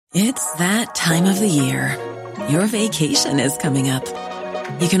It's that time of the year. Your vacation is coming up.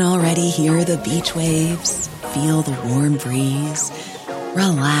 You can already hear the beach waves, feel the warm breeze,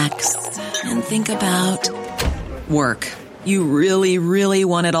 relax, and think about work. You really, really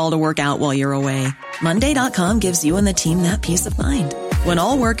want it all to work out while you're away. Monday.com gives you and the team that peace of mind. When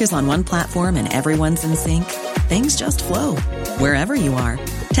all work is on one platform and everyone's in sync, things just flow. Wherever you are,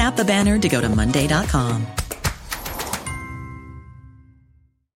 tap the banner to go to Monday.com.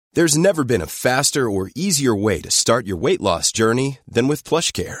 There's never been a faster or easier way to start your weight loss journey than with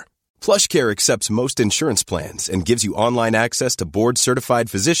PlushCare. PlushCare accepts most insurance plans and gives you online access to board-certified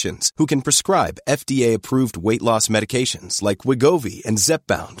physicians who can prescribe FDA-approved weight loss medications like Wegovy and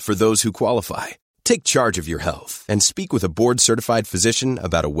Zepbound for those who qualify. Take charge of your health and speak with a board-certified physician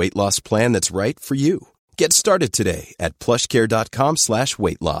about a weight loss plan that's right for you. Get started today at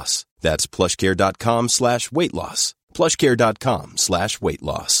plushcare.com/weight loss. That's plushcare.com/weight loss. plushcare.com/weight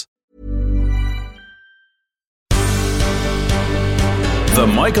loss. The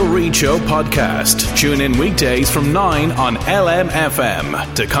Michael Reid Show podcast. Tune in weekdays from 9 on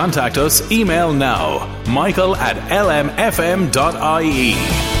LMFM. To contact us, email now, michael@lmfm.ie.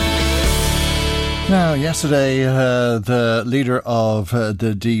 Now, yesterday, the leader of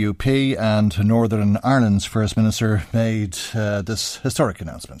the DUP and Northern Ireland's First Minister made this historic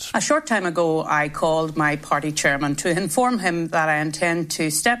announcement. A short time ago, I called my party chairman to inform him that I intend to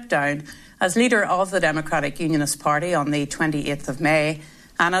step down as leader of the Democratic Unionist Party on the 28th of May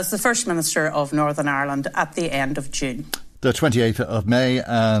and as the First Minister of Northern Ireland at the end of June. The 28th of May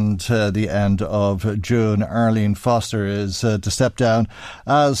and the end of June. Arlene Foster is to step down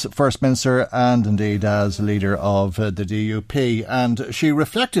as First Minister and indeed as leader of the DUP. And she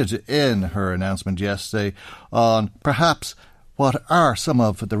reflected in her announcement yesterday on perhaps what are some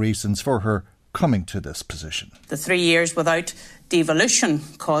of the reasons for her coming to this position. The 3 years without devolution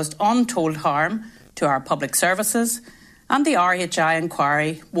caused untold harm to our public services, and the RHI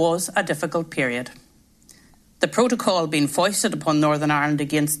inquiry was a difficult period. The protocol being foisted upon Northern Ireland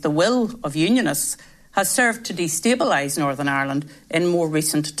against the will of unionists has served to destabilise Northern Ireland in more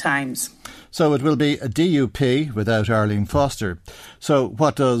recent times. So it will be a DUP without Arlene Foster. So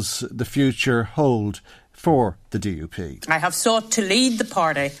what does the future hold for the DUP? I have sought to lead the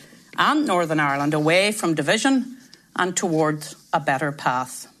party and Northern Ireland away from division and towards a better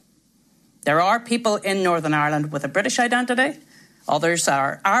path. There are people in Northern Ireland with a British identity. Others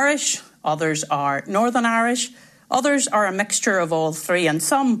are Irish. Others are Northern Irish, others are a mixture of all three, and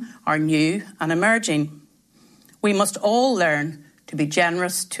some are new and emerging. We must all learn to be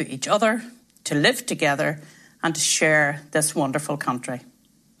generous to each other, to live together and to share this wonderful country.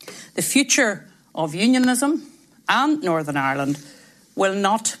 The future of unionism and Northern Ireland will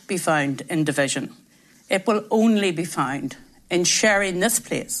not be found in division. It will only be found in sharing this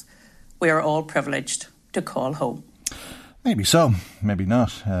place we are all privileged to call home. Maybe so, maybe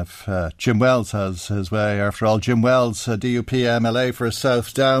not. If Jim Wells has his way. After all, Jim Wells, DUP MLA for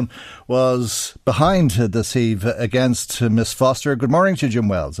South Down, was behind this heave against Miss Foster. Good morning to Jim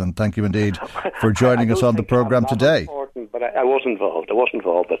Wells, and thank you indeed for joining us on the programme today. But I was involved.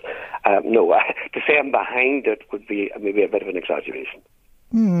 But no, to say I'm behind it would be maybe a bit of an exaggeration.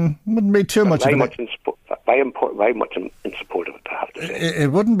 Wouldn't be too much. Very much in support of it, I have to say.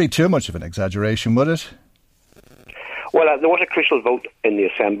 It wouldn't be too much of an exaggeration, would it? Well, there was a crucial vote in the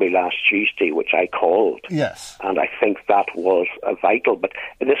Assembly last Tuesday, which I called. Yes. And I think that was vital. But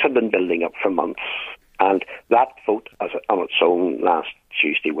this had been building up for months. And that vote on its own last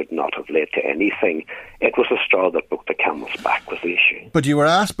Tuesday would not have led to anything. It was the straw that broke the camel's back was the issue. But you were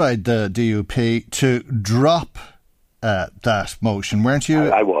asked by the DUP to drop that motion, weren't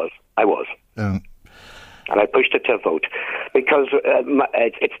you? I was. And I pushed it to a vote because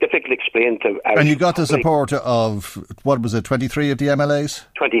it's difficult to explain to... And you got the support of, what was it, 23 of the MLAs?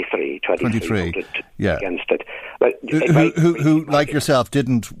 23 voted against it. But who, like yourself,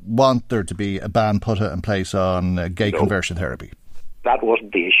 didn't want there to be a ban put in place on gay conversion therapy? That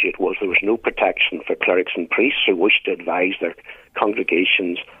wasn't the issue. It was there was no protection for clerics and priests who wished to advise their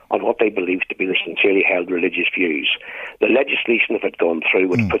congregations on what they believed to be their sincerely held religious views. The legislation, if it had gone through,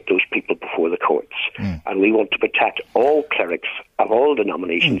 would put those people before the courts. And we want to protect all clerics of all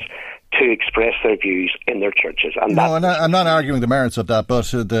denominations to express their views in their churches. And I'm not arguing the merits of that, but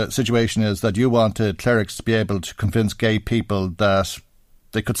the situation is that you wanted clerics to be able to convince gay people that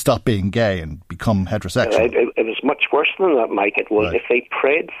they could stop being gay and become heterosexual. It was much worse than that, Mike. It was if they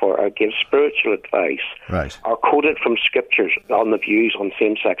prayed for or gave spiritual advice or quoted from scriptures on the views on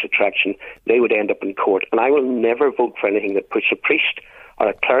same-sex attraction, they would end up in court. And I will never vote for anything that puts a priest or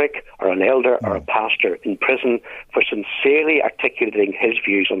a cleric or an elder or a pastor in prison for sincerely articulating his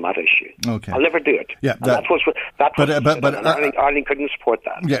views on that issue. Okay. I'll never do it. Yeah, Arlene couldn't support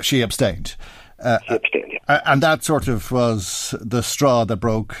that. Yeah, she abstained. She abstained, yeah. And that sort of was the straw that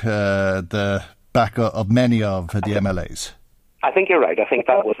broke the back of many of the MLAs. I think you're right. I think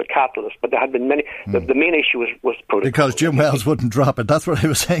that was a catalyst, but there had been many. The main issue was protocol. Because Jim Wells wouldn't drop it. That's what I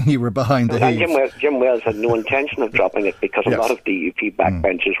was saying. You were behind the heave. Jim Wells had no intention of dropping it because a lot of DUP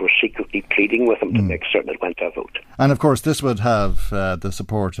backbenchers were secretly pleading with him to make certain it went to a vote. And of course, this would have the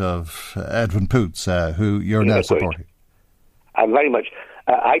support of Edwin Poots, who you're now supporting. I'm very much.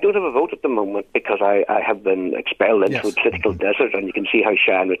 I don't have a vote at the moment because I have been expelled into the political desert, and you can see how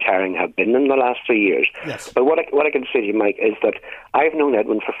shy and retiring have been in the last 3 years. Yes. But what I can say to you, Mike, is that I've known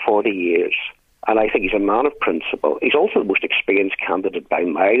Edwin for 40 years, and I think he's a man of principle. He's also the most experienced candidate by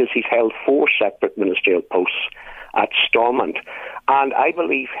miles. He's held 4 separate ministerial posts at Stormont, and I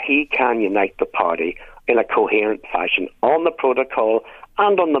believe he can unite the party in a coherent fashion on the protocol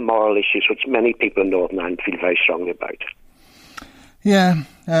and on the moral issues, which many people in Northern Ireland feel very strongly about. Yeah.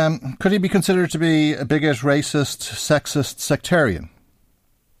 Could he be considered to be a bigot, racist, sexist, sectarian?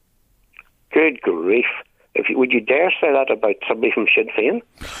 Good grief. Would you dare say that about somebody from Sinn Féin?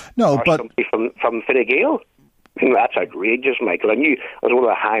 No, or but... somebody from Fine Gael? I think that's outrageous, Michael. I knew I was one of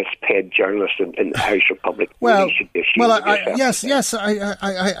the highest paid journalists in the Irish Republic.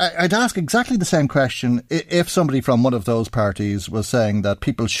 I'd ask exactly the same question if somebody from one of those parties was saying that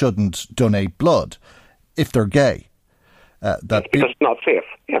people shouldn't donate blood if they're gay. Because it's not safe.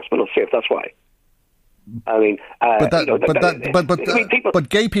 Yes, it's not safe. That's why. I mean, but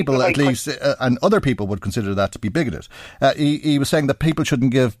gay people at least, and other people would consider that to be bigoted. He was saying that people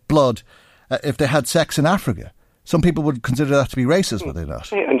shouldn't give blood if they had sex in Africa. Some people would consider that to be racist, would they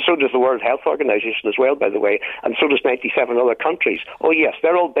not? Yeah, and so does the World Health Organization as well, by the way, and so does 97 other countries. Oh yes,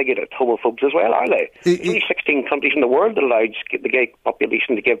 they're all bigoted homophobes as well, are they? There's only 16 countries in the world that allowed the gay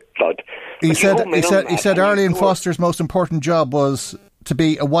population to give blood. He said Arlene Foster's most important job was to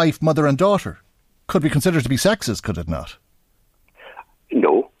be a wife, mother and daughter. Could be considered to be sexist, could it not?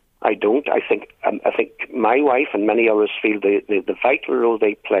 No, I don't. I think my wife and many others feel the vital role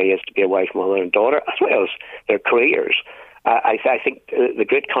they play is to be a wife, mother and daughter, as well as their careers. I think the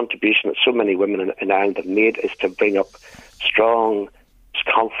great contribution that so many women in Ireland have made is to bring up strong,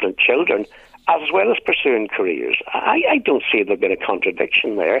 confident children, as well as pursuing careers. I don't see there being a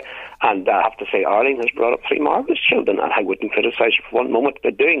contradiction there. And I have to say, Arlene has brought up 3 marvellous children, and I wouldn't criticise her for one moment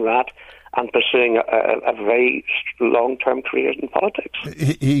for doing that and pursuing a very long-term career in politics.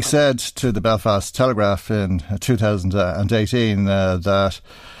 He said to the Belfast Telegraph in 2018 that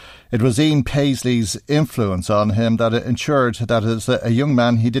it was Ian Paisley's influence on him that it ensured that as a young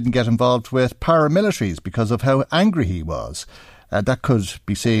man he didn't get involved with paramilitaries because of how angry he was. That could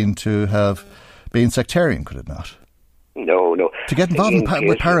be seen to have been sectarian, could it not? No. To get involved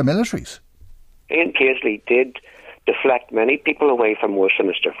with paramilitaries? Ian Paisley did deflect many people away from more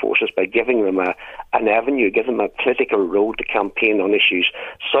sinister forces by giving them an avenue, give them a political road to campaign on issues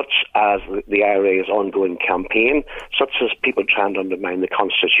such as the IRA's ongoing campaign, such as people trying to undermine the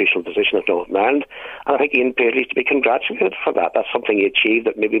constitutional position of Northern Ireland. And I think Ian Paisley is to be congratulated for that. That's something he achieved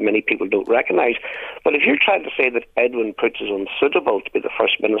that maybe many people don't recognise. But if you're trying to say that Edwin Poots is unsuitable to be the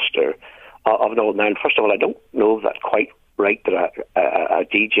First Minister of Northern Ireland, first of all, I don't know that quite right that a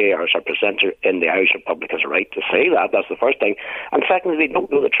DJ or a presenter in the Irish Republic has a right to say that. That's the first thing. And secondly, they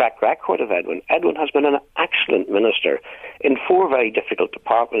don't know the track record of Edwin. Edwin has been an excellent minister in 4 very difficult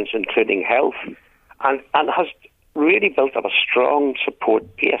departments, including health, and has really built up a strong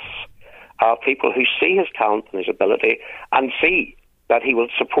support base of people who see his talent and his ability and see that he will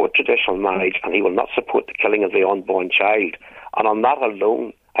support traditional marriage and he will not support the killing of the unborn child. And on that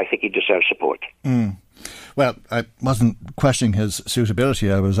alone, I think he deserves support. Well, I wasn't questioning his suitability.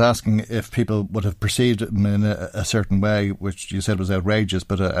 I was asking if people would have perceived him in a certain way, which you said was outrageous,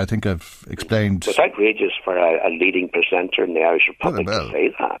 but I think I've explained... It's outrageous for a leading presenter in the Irish Republic to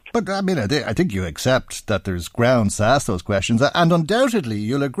say that. But, I mean, I think you accept that there's grounds to ask those questions, and undoubtedly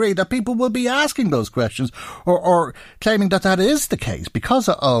you'll agree that people will be asking those questions or claiming that that is the case because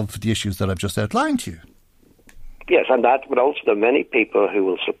of the issues that I've just outlined to you. Yes, and that, but also there are many people who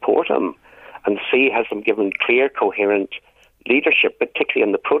will support him and see has them given clear, coherent leadership, particularly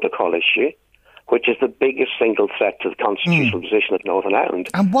in the protocol issue, which is the biggest single threat to the constitutional position of Northern Ireland.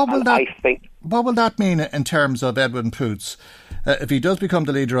 And what will that mean in terms of Edwin Poots, if he does become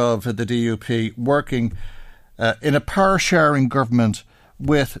the leader of the DUP, working in a power-sharing government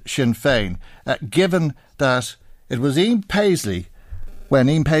with Sinn Féin, given that it was Ian Paisley, when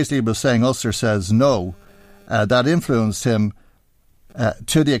Ian Paisley was saying Ulster says no, that influenced him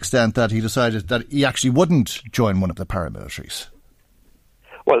to the extent that he decided that he actually wouldn't join one of the paramilitaries.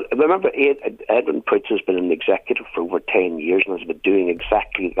 Well, remember, Edwin Poots has been in the executive for over 10 years and has been doing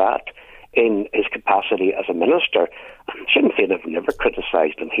exactly that in his capacity as a minister. And Sinn Féin have never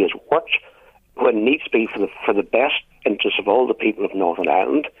criticised him. He has worked when needs be for the best interests of all the people of Northern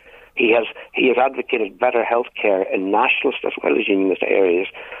Ireland. He has advocated better health care in nationalist as well as unionist areas.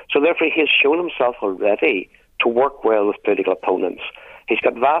 So therefore he has shown himself already to work well with political opponents. He's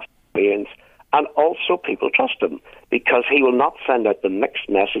got vast experience, and also people trust him because he will not send out the mixed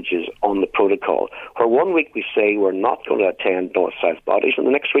messages on the protocol, where one week we say we're not going to attend North-South bodies and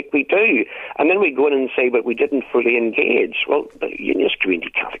the next week we do. And then we go in and say, but we didn't fully engage. Well, the unionist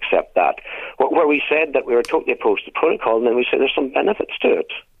community can't accept that. Where we said that we were totally opposed to the protocol, and then we say there's some benefits to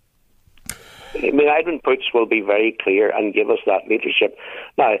it. I mean, Edwin Poots will be very clear and give us that leadership.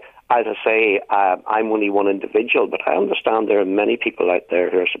 Now, as I say, I'm only one individual, but I understand there are many people out there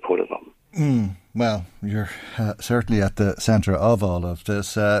who are supportive of him. Well, you're certainly at the centre of all of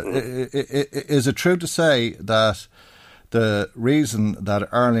this. Is it true to say that the reason that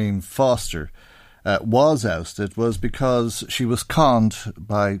Arlene Foster was ousted was because she was conned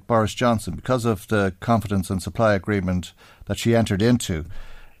by Boris Johnson because of the confidence and supply agreement that she entered into,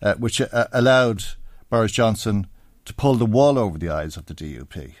 which allowed Boris Johnson to pull the wool over the eyes of the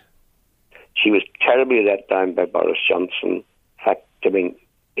DUP? She was terribly let down by Boris Johnson. In fact, I mean,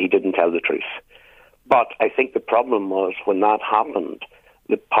 he didn't tell the truth. But I think the problem was when that happened,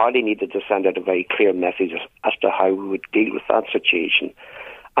 the party needed to send out a very clear message as to how we would deal with that situation.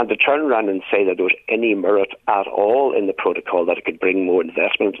 And to turn around and say that there was any merit at all in the protocol, that it could bring more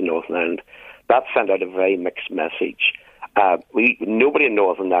investment to Northern Ireland, that sent out a very mixed message. Nobody in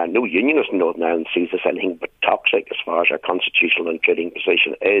Northern Ireland, no unionist in Northern Ireland sees this anything but toxic as far as our constitutional and trading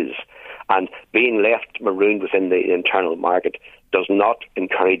position is. And being left marooned within the internal market does not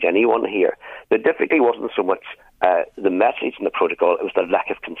encourage anyone here. The difficulty wasn't so much the message in the protocol, it was the lack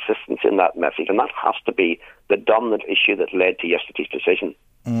of consistency in that message. And that has to be the dominant issue that led to yesterday's decision.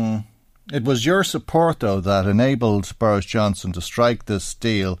 It was your support, though, that enabled Boris Johnson to strike this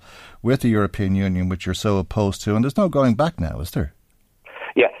deal with the European Union, which you're so opposed to. And there's no going back now, is there?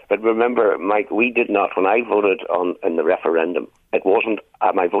 Yeah, but remember, Mike, we did not, when I voted in the referendum, it wasn't,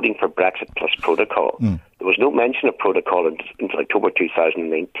 am I voting for Brexit plus protocol? There was no mention of protocol until October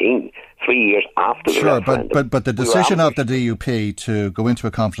 2019, 3 years after the referendum. Sure, but the decision of the DUP to go into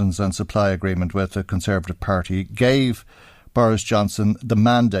a confidence and supply agreement with the Conservative Party gave Boris Johnson the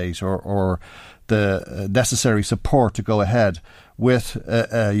mandate or the necessary support to go ahead with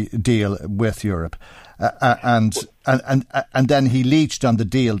a deal with Europe. And then he leached on the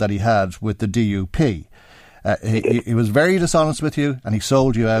deal that he had with the DUP. He was very dishonest with you, and he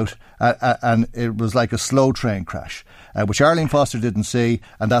sold you out, and it was like a slow train crash, which Arlene Foster didn't see,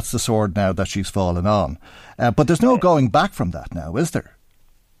 and that's the sword now that she's fallen on. But there's no going back from that now, is there?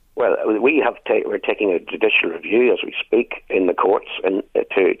 Well, we're taking a judicial review as we speak in the courts and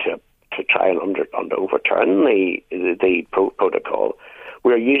to try and overturn the protocol.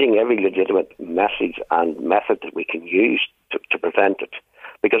 We're using every legitimate message and method that we can use to prevent it.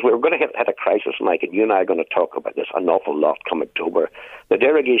 Because we're going to hit a crisis, Mike, and you and I are going to talk about this an awful lot come October. The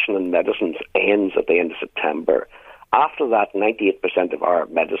derogation on medicines ends at the end of September. After that, 98% of our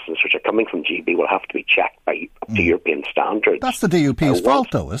medicines, which are coming from GB, will have to be checked up to European standards. That's the DUP's fault,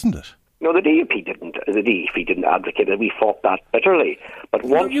 though, isn't it? No, the DUP didn't. The DUP didn't advocate it. We fought that bitterly. But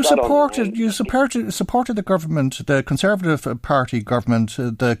once you supported the government, the Conservative Party government,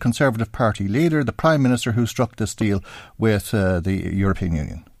 the Conservative Party leader, the Prime Minister who struck this deal with the European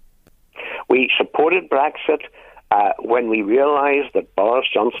Union. We supported Brexit when we realised that Boris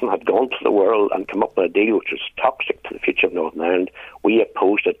Johnson had gone to the world and come up with a deal which was toxic to the future of Northern Ireland. We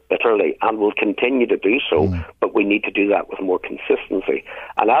opposed it bitterly and will continue to do so, but we need to do that with more consistency.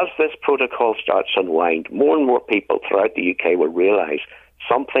 And as this protocol starts to unwind, more and more people throughout the UK will realise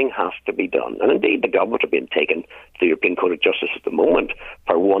something has to be done. And indeed, the government are being taken to the European Court of Justice at the moment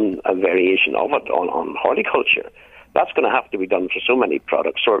for a variation of it on horticulture. That's going to have to be done for so many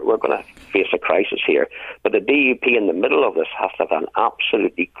products. So we're going to face a crisis here. But the DUP in the middle of this has to have an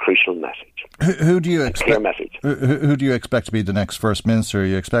absolutely crucial message. Who do you expect? Clear message. Who do you expect to be the next First Minister?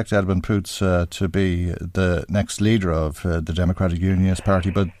 You expect Edwin Poots to be the next leader of the Democratic Unionist Party,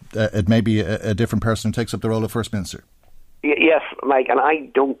 but it may be a different person who takes up the role of First Minister. Yes, Mike, and I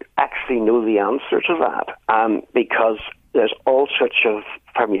don't actually know the answer to that because there's all sorts of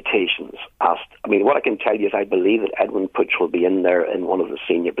permutations asked. I mean, what I can tell you is I believe that Edwin Poots will be in there in one of the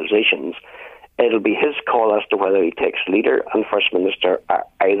senior positions. It'll be his call as to whether he takes leader and First Minister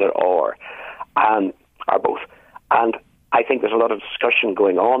either or both. And I think there's a lot of discussion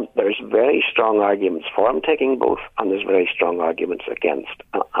going on. There's very strong arguments for him taking both, and there's very strong arguments against.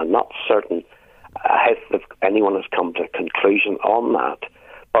 I'm not certain if anyone has come to a conclusion on that.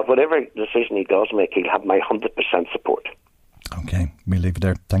 But whatever decision he does make, he'll have my 100% support. OK, we'll leave it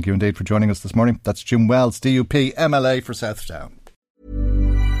there. Thank you indeed for joining us this morning. That's Jim Wells, DUP MLA for Southdown.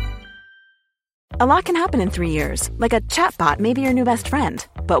 A lot can happen in 3 years, like a chatbot may be your new best friend.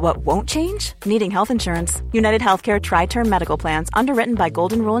 But what won't change? Needing health insurance. United Healthcare Tri-Term Medical Plans, underwritten by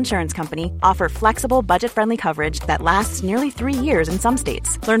Golden Rule Insurance Company, offer flexible, budget-friendly coverage that lasts nearly 3 years in some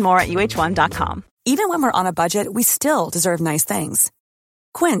states. Learn more at uh1.com. Even when we're on a budget, we still deserve nice things.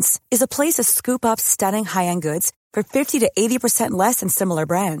 Quince is a place to scoop up stunning high-end goods for 50 to 80% less than similar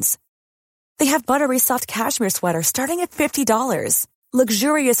brands. They have buttery soft cashmere sweaters starting at $50,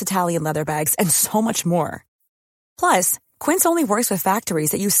 luxurious Italian leather bags, and so much more. Plus, Quince only works with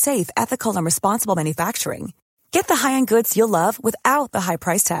factories that use safe, ethical, and responsible manufacturing. Get the high-end goods you'll love without the high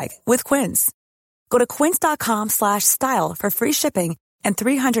price tag with Quince. Go to quince.com/style for free shipping and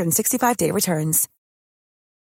 365-day returns.